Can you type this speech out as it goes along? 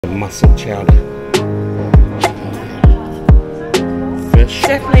Mussel chowder. Fish.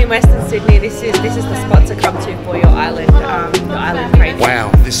 Definitely in Western Sydney. This is the spot to come to for your island craving. Wow,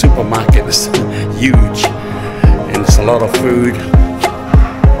 this supermarket is huge, and it's a lot of food.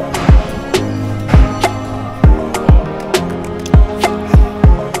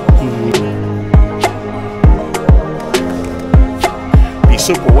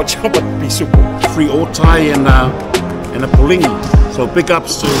 Super, watch out about be super. Free otai and a pulingi. So big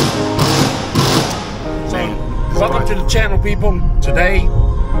ups to. So welcome to the channel, people. Today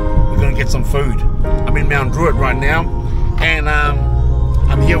we're gonna get some food. I'm in Mt Druitt right now, and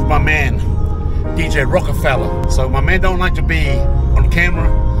I'm here with my man, DJ Rockefeller. So my man don't like to be on camera,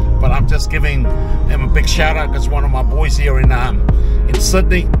 but I'm just giving him a big shout out because one of my boys here in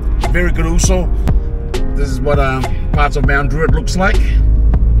Sydney. Very good also. This is what parts of Mt Druitt looks like.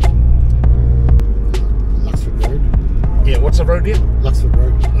 Yeah, what's the road here? Luxford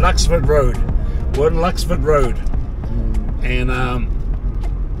Road. Luxford Road. We're in Luxford Road. And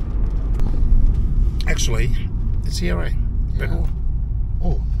actually, it's here, right? Yeah.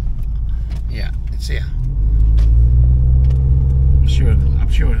 Oh. Yeah, it's here. I'm sure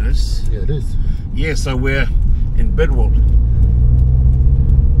it is. Yeah, it is. Yeah, so we're in Bidwell.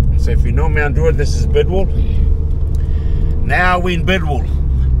 So if you know Mt Druitt, this is Bidwell. Now we're in Bidwell.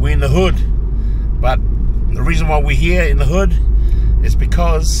 We're in the hood. But the reason why we're here in the hood is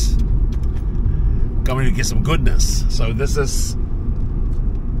because we're coming to get some goodness. So there's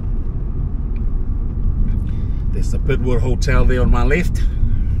the Bidwell Hotel there on my left.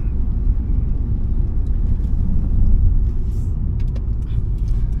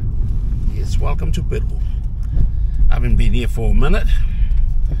 Yes, welcome to Bidwell. I haven't been here for a minute,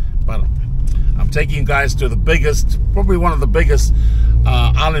 but I'm taking you guys to the biggest, probably one of the biggest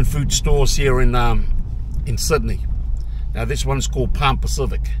island food stores here in Sydney. Now this one's called Palm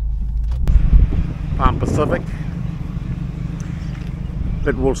Pacific. Palm Pacific,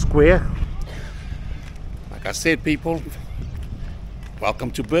 Bidwell Square. Like I said, people,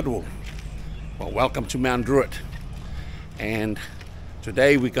 welcome to Bidwell. Well, welcome to Mt Druitt. And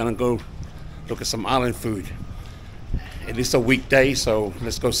today we're gonna go look at some island food. It is a weekday, so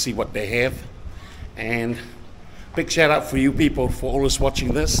let's go see what they have. And big shout out for you people for always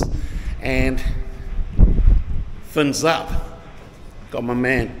watching this. And fins up. Got my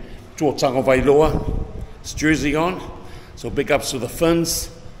man Tonga Vailoa, his jersey on. So big ups to the Fins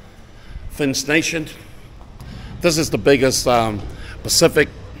Nation. This is the biggest Pacific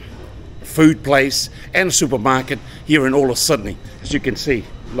food place and supermarket here in all of Sydney. As you can see,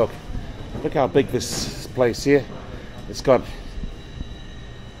 look how big this place here. It's got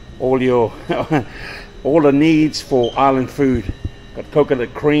all your all the needs for island food. Got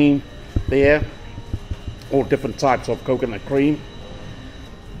coconut cream there. All different types of coconut cream.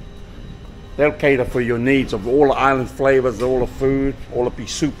 They'll cater for your needs of all the island flavors, all the food, all the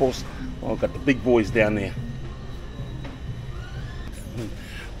pisupos. Oh, got the big boys down there.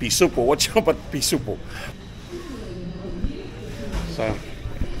 Pisupo, watch out about pisupo. So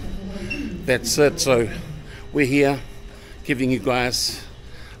that's it. So we're here giving you guys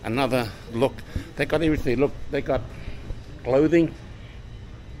another look. They got everything. Look, they got clothing.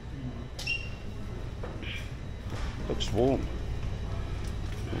 Looks warm.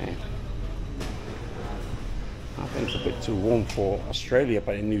 Man. I think it's a bit too warm for Australia,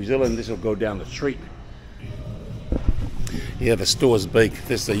 but in New Zealand this will go down the street. Yeah, the store is big.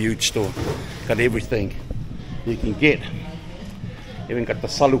 This is a huge store. Got everything you can get. Even got the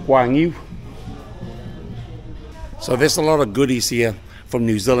salukwangiu. So there's a lot of goodies here from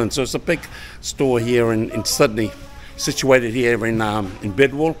New Zealand. So it's a big store here in Sydney, situated here in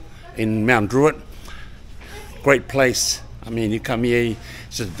Bidwell, in Mt Druitt. Great place. I mean, you come here, you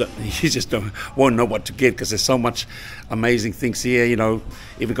just won't know what to get because there's so much amazing things here. You know,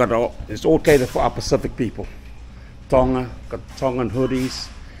 even got it's all catered for our Pacific people. Tonga, got Tongan hoodies,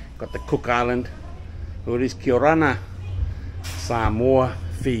 got the Cook Island hoodies, Kia ora, Samoa,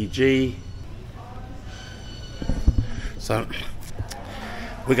 Fiji. So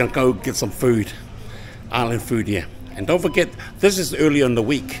we're gonna go get some food, island food here. And don't forget, this is early in the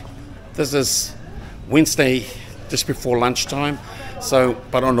week. This is Wednesday, just before lunchtime. So,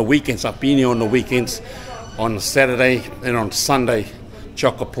 but on the weekends, I've been here on the weekends, on Saturday and on Sunday,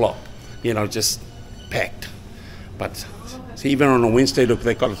 chock-a-block, you know, just packed. But see, even on a Wednesday, look,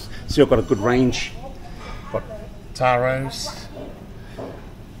 they still got a good range. Got taros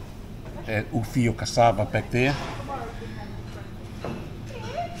and ufi or cassava back there.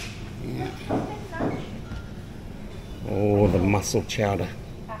 Yeah. Oh, the mussel chowder.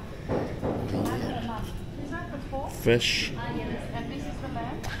 Fish.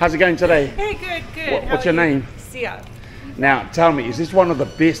 How's it going today? Hey, good. What's your name? Sia. Now, tell me, is this one of the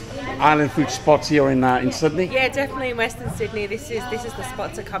best island food spots here in Sydney? Yeah, definitely in Western Sydney. This is the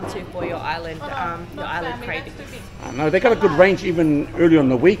spot to come to for your island cravings. I know they got a good range even early on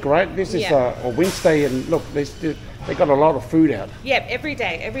the week, right? This is Yeah. a Wednesday, and look, they got a lot of food out. Yep, every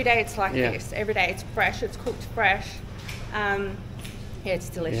day it's like Yeah. this. Every day it's fresh, it's cooked fresh. Yeah, it's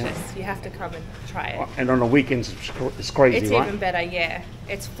delicious. Yeah. You have to come and try it. And on the weekends, it's crazy, It's right? even better, yeah.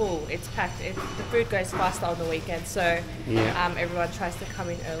 It's full, it's packed. The food goes faster on the weekend, so Yeah. everyone tries to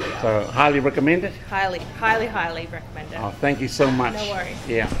come in earlier. So highly recommend it. Highly recommend it. Oh, thank you so much. No worries.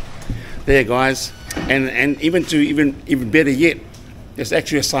 Yeah, there, guys, and even better yet, there's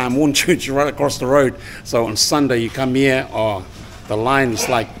actually a Samoan church right across the road. So on Sunday you come here, the line is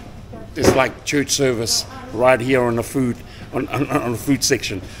like it's like church service right here on the food on the food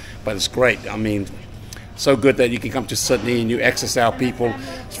section. But it's great. I mean, so good that you can come to Sydney and you access our people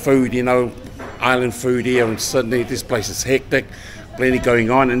food. You know, island food here in Sydney. This place is hectic, plenty going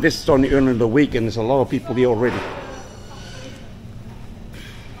on, and this is on the early of the week, and there's a lot of people here already.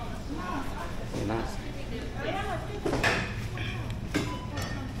 You know,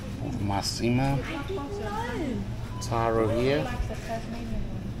 Massimo, Taro here.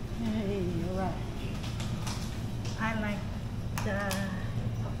 I like the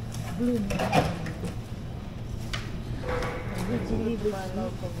blue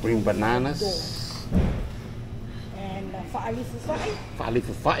Green bananas. and fa'ali. Fa'ali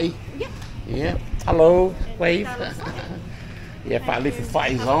fufa'i. Yeah. Hello. Wave. Yeah, fa'ali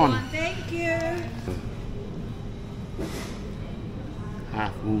fufa'i's on. Thank you.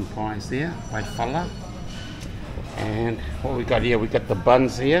 Half moon pies there, white fella. And what we got here? We got the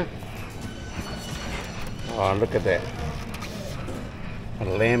buns here. Oh, look at that. The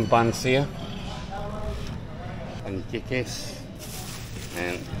lamb buns here. Panqueques.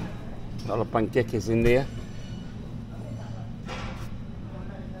 And a lot of panqueques in there.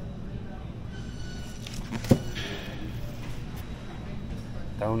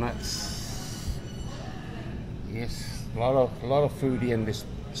 Donuts. Yes, a lot of food here in this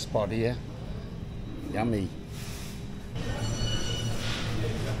spot here. Yummy.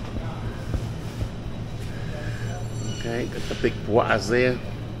 Okay, got the big pua'as there.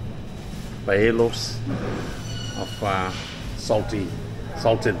 Paellos of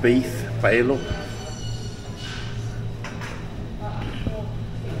salted beef, paello.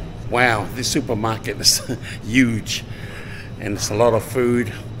 Wow, this supermarket is huge, and it's a lot of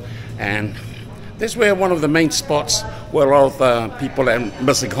food, and this is where one of the main spots where a lot of the people that are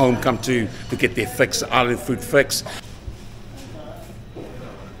missing home come to get their fix, island food fix.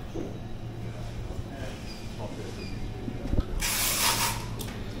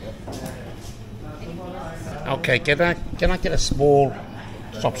 Okay, can I get a small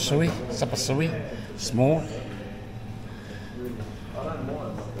chop suey, small?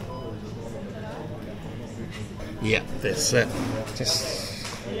 Yeah, that's it. Just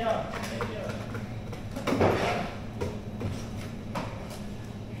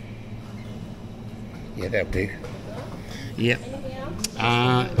yeah, that'll do. Yeah.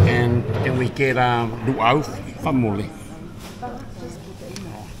 And can we get luau family?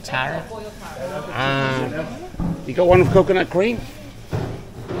 Tara. You got one with coconut cream?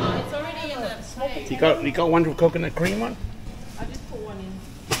 It's already in the small. You got one with coconut cream on? I just put one in.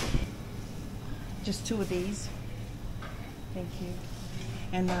 Just two of these. Thank you.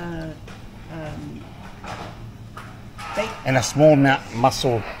 And And a small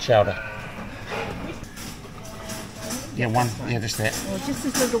mussel chowder. Yeah, one. Yeah, just that. oh, just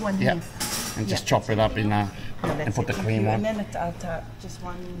this little one Yeah. here. And just chop it up in and That's put the it, thank cream you. on. And then I'll top just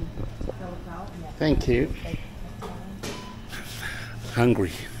one. Thank you.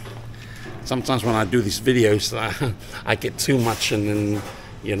 Hungry. Sometimes when I do these videos, I get too much, and then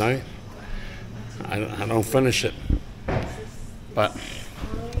you know, I don't finish it. But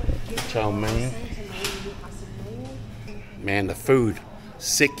chow mein, man, the food,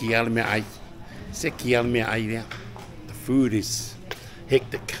 seki alme ai there. The food is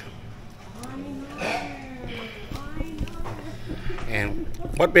hectic. And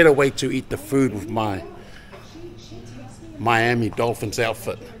what better way to eat the food with my Miami Dolphins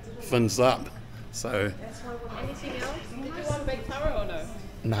outfit, fins up. So Anything else? Did you want baked taro or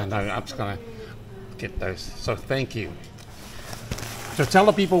no? no, I'm just gonna get those. So thank you. So tell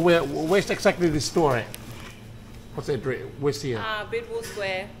the people where's exactly the store at? What's the address? Where's here? Bidwell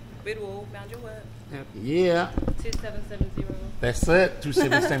Square, Bidwell, Mt Druitt, Yeah, 2770. that's it.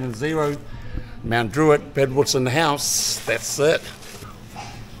 2770 Mt Druitt. Bedwood's in the house. That's it.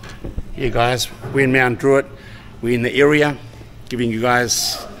 Here, guys, we're in Mt Druitt. We're in the area, giving you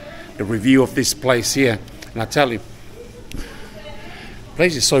guys a review of this place here. And I tell you, the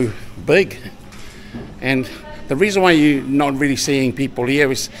place is so big. And the reason why you're not really seeing people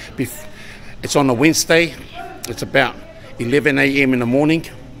here is it's on a Wednesday. It's about 11 a.m. in the morning.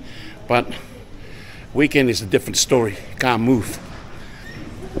 But weekend is a different story. Can't move.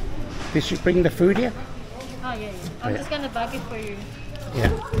 Did you bring the food here? Oh, yeah. I'm just going to bag it for you. Yeah,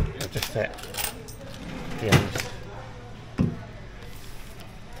 just that. Yeah.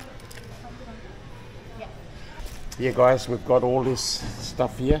 Yeah, guys, we've got all this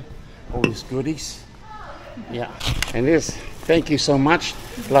stuff here, all these goodies. Yeah, and thank you so much,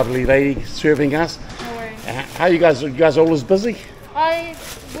 lovely lady serving us. No worries. How you guys? Are you guys always busy?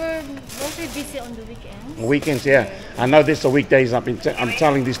 We're mostly busy on the weekends. Weekends, yeah. I know there's the weekdays. I'm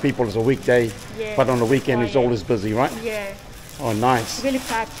telling these people it's a weekday, Yeah. but on the weekend it's always busy, right? Yeah. Oh, nice. Really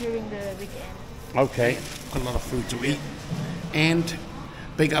packed during the weekend. Okay, got a lot of food to eat, and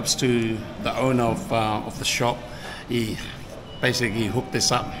big ups to the owner of the shop. He basically hooked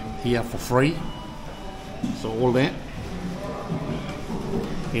this up here for free. So all that,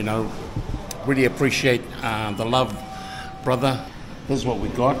 you know, really appreciate the love, brother. This is what we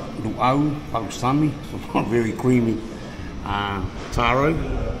got: luau, palusami, not very creamy, taro,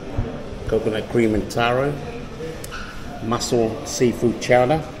 coconut cream and taro, mussel seafood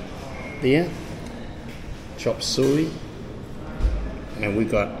chowder there, chop suey, and we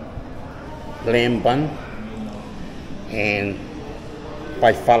got lamb bun and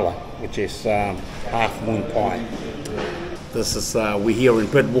paifala, which is half moon pie. This is we're here in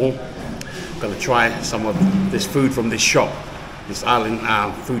Bidwell. Gonna try some of this food from this shop, this island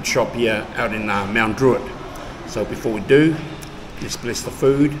food shop here out in Mt Druitt. So before we do, let's bless the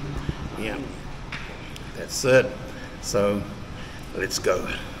food. Yeah, that's it. So let's go.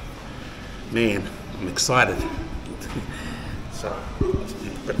 Man, I'm excited. So a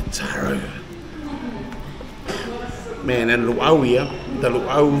bit of taro. Man, and luau here, the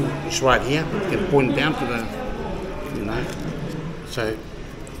luau is right here. You can point down to the, you know. So,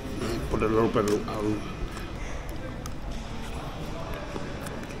 yeah, put a little bit of luau.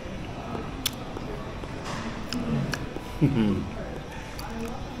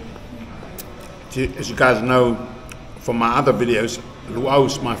 As you guys know from my other videos, luau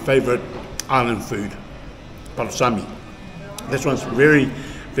is my favorite island food, palusami. This one's very,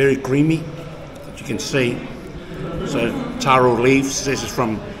 very creamy, as you can see. So taro leaves, this is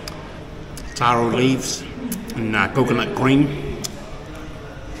from taro leaves and coconut cream.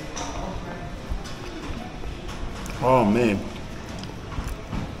 Oh man,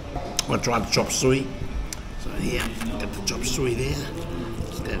 I'm gonna try the chop suey. So here, get the chop suey there.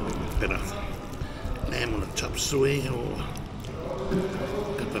 Let's get a bit of lamb on the chop suey, or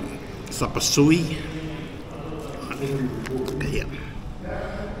get the supper suey. Okay, yeah,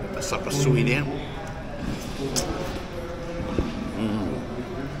 get the supper suey there.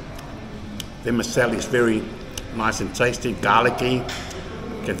 The vermicelli is very nice and tasty, garlicky. You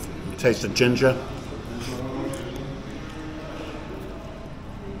can taste the ginger.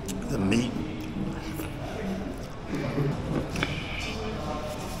 The meat.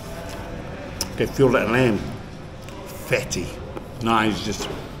 Okay, feel that lamb. Fatty. Nice, just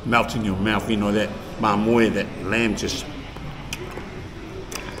melt in your mouth. You know that mamoe, that lamb, just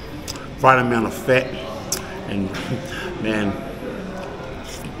right amount of fat. And man,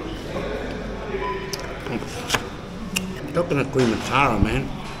 coconut cream and taro, man.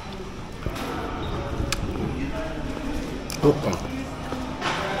 Hookah.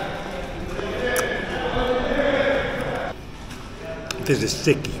 This is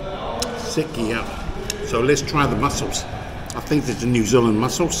siki, yeah. So let's try the mussels. I think there's the New Zealand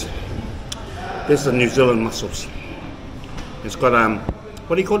mussels. This is the New Zealand mussels. It's got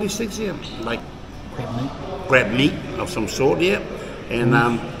what do you call these things here? Like crab meat of some sort, yeah. And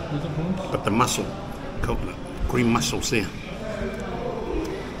but the mussel, coconut cream mussels there.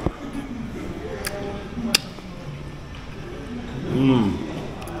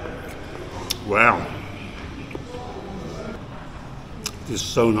 Wow. This is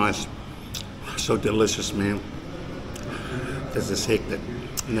so nice, so delicious, man. This is hectic.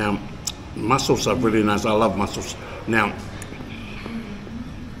 Now, mussels are really nice. I love mussels. Now,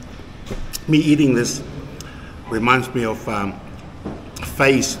 me eating this reminds me of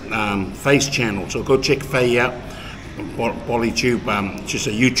Faye's channel. So go check Faye out. Polytube. She's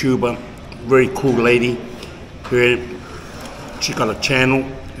a YouTuber, very cool lady. She got a channel,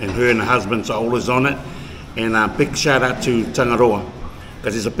 and her and her husband are always on it. And big shout out to Tangaroa,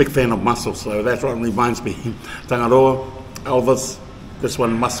 because he's a big fan of mussels. So that's what reminds me. Tangaroa, Elvis, this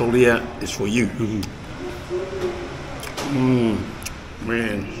one mussel here is for you. Man.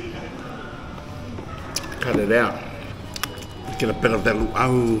 cut it out. Get a bit of that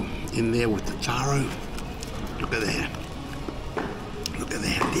luau in there with the taro. Look at that. Look at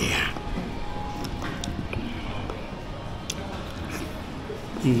that there.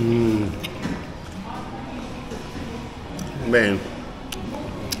 Man,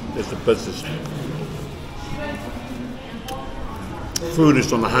 that's the business. Food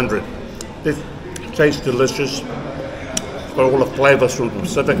is on 100. This tastes delicious. It's got all the flavors from the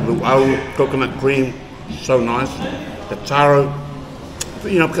Pacific. Luau, coconut cream, so nice. The taro,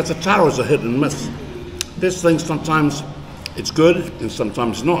 you know, because the taro is a hit and miss. This thing sometimes it's good and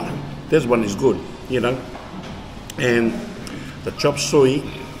sometimes not. This one is good, you know. And the chop suey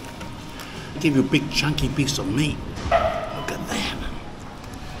give you a big chunky piece of meat. Look at that.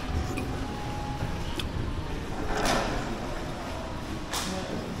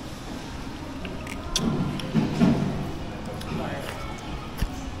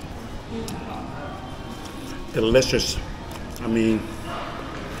 Delicious. I mean,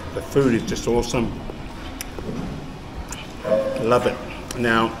 the food is just awesome. Love it.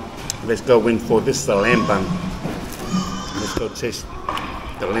 Now, let's go in for this, the lamb bun. Let's go taste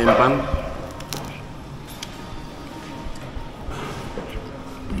the lamb bun.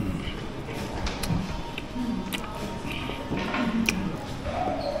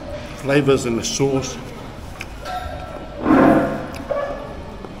 Flavors in the sauce.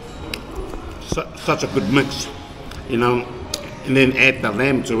 Such a good mix, you know, and then add the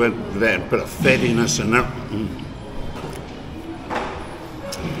lamb to it with that bit of fattiness in it.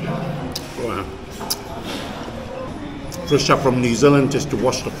 Wow. Fresh up from New Zealand just to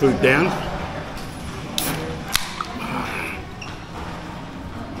wash the food down.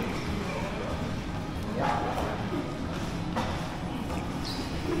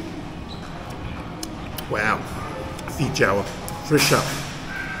 Wow, Fiji, fresh up.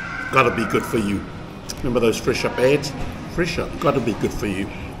 Gotta be good for you. Remember those fresh up ads? Fresh up, gotta be good for you.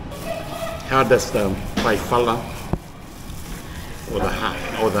 How does the pai fala or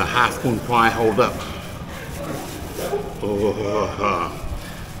the half moon pie hold up? Oh,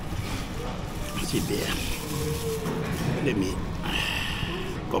 see there. Let me.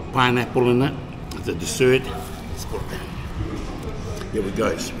 Got pineapple in it as a dessert. Let's put that. Here we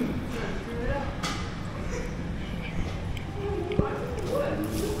go.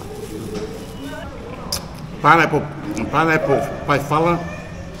 Pineapple pai fala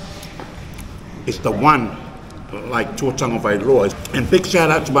is the one, like Tonga Vailoa. And big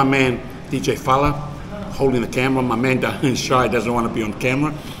shout out to my man DJ Fala, holding the camera. My man is shy, doesn't want to be on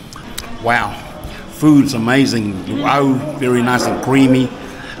camera. Wow, food's amazing. Wow, very nice and creamy.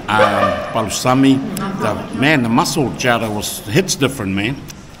 Palusami, the mussel chowder hits different, man.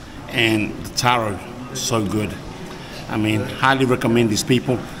 And the taro, so good. I mean, highly recommend these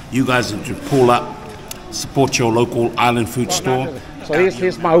people. You guys need to pull up. Support your local island food store. So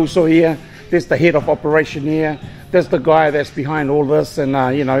here's Mauso here. There's the head of operation here. There's the guy that's behind all this, and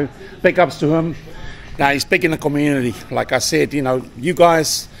you know, big ups to him. Now he's big in the community. Like I said, you know, you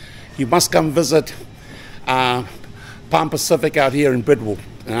guys, you must come visit Palm Pacific out here in Bidwell,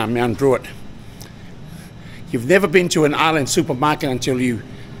 Mt Druitt. You've never been to an island supermarket until you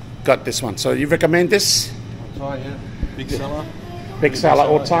got this one. So you recommend this? Otai, yeah. Big seller. Big seller,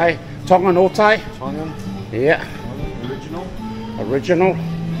 Otai. Tongan Otai? Tongan. Yeah. Original. Original.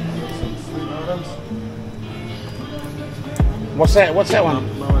 Some sweet items. What's that? What's that one?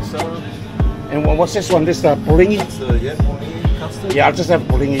 Maracella. And what's this one? This pulingi? It's yeah, pulingi custard. Yeah, I'll just have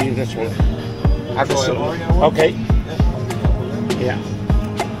pulingi. This one. I'll just okay. Yeah.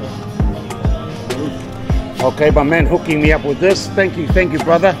 Okay, my man hooking me up with this. Thank you,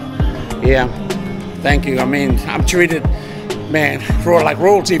 brother. Yeah, thank you. I mean, I'm treated, man, for like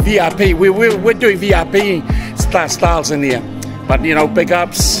royalty, VIP. We're doing VIP styles in here, but you know, big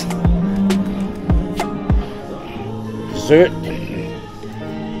ups. Dessert.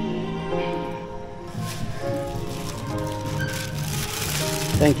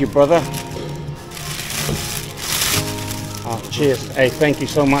 Thank you, brother. Oh, cheers. Hey, thank you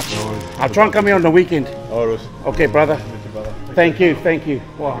so much. I'll try and come here on the weekend. Okay, brother. Thank you.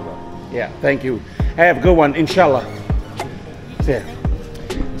 Wow. Yeah, thank you. Have a good one, inshallah. Yeah.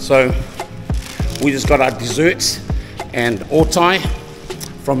 So, we just got our desserts and otai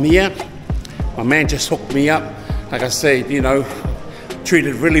from here. My man just hooked me up. Like I said, you know,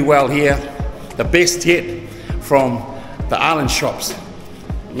 treated really well here. The best yet from the island shops.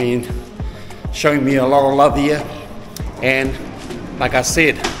 I mean, showing me a lot of love here. And like I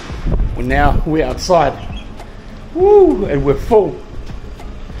said, we're outside. Woo, and we're full.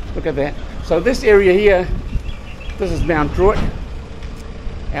 Look at that. So this area here, this is Mt Druitt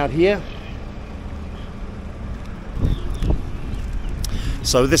out here.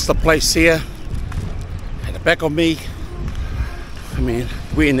 So this is the place here at the back of me. I mean,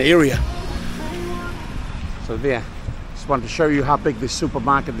 we're in the area. So there, just wanted to show you how big this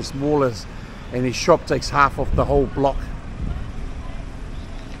supermarket, this mall is, and his shop takes half of the whole block.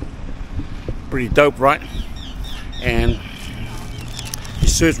 Pretty dope, right? And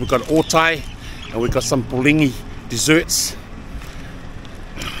desserts, we've got otai and we've got some pulingi desserts.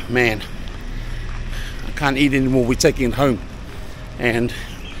 Man, I can't eat anymore, we're taking it home. And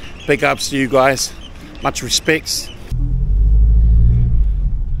big ups to you guys, much respects.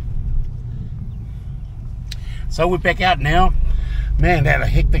 So we're back out now. Man, they had a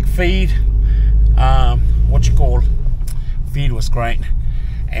hectic feed. Feed was great.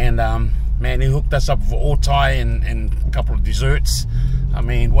 And man, he hooked us up with otai and a couple of desserts. I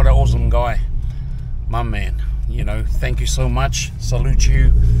mean, what an awesome guy. My man, you know, thank you so much. Salute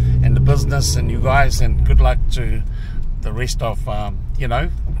you and the business and you guys, and good luck to the rest of, you know,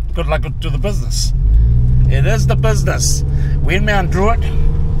 good luck to the business. It is the business. We're in Mt Druitt.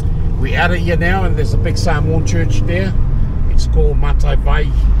 We're out of here now, and there's a big Samoan church there. It's called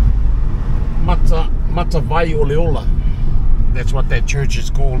Matavai Oleola. That's what that church is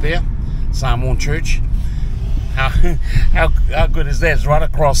called there, Samoan church. How good is that? It's right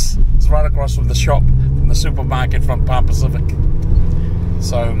across. It's right across from the shop, from the supermarket, from Pan Pacific.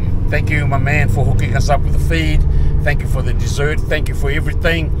 So thank you, my man, for hooking us up with the feed. Thank you for the dessert. Thank you for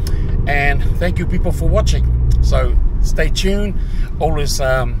everything, and thank you people for watching. So stay tuned. Always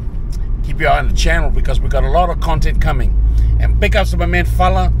keep your eye on the channel because we've got a lot of content coming. And big ups to my man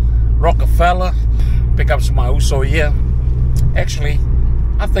Fala Rockefeller. Big ups to my uso here. Actually,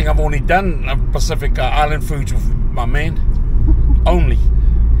 I think I've only done Pacific Island foods with my man. Only.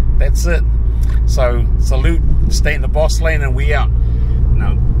 That's it. So salute, stay in the boss lane, and we out.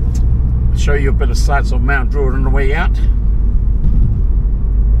 Now, I'll show you a bit of sights of Mt Druitt on the way out.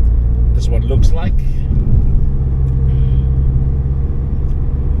 This is what it looks like.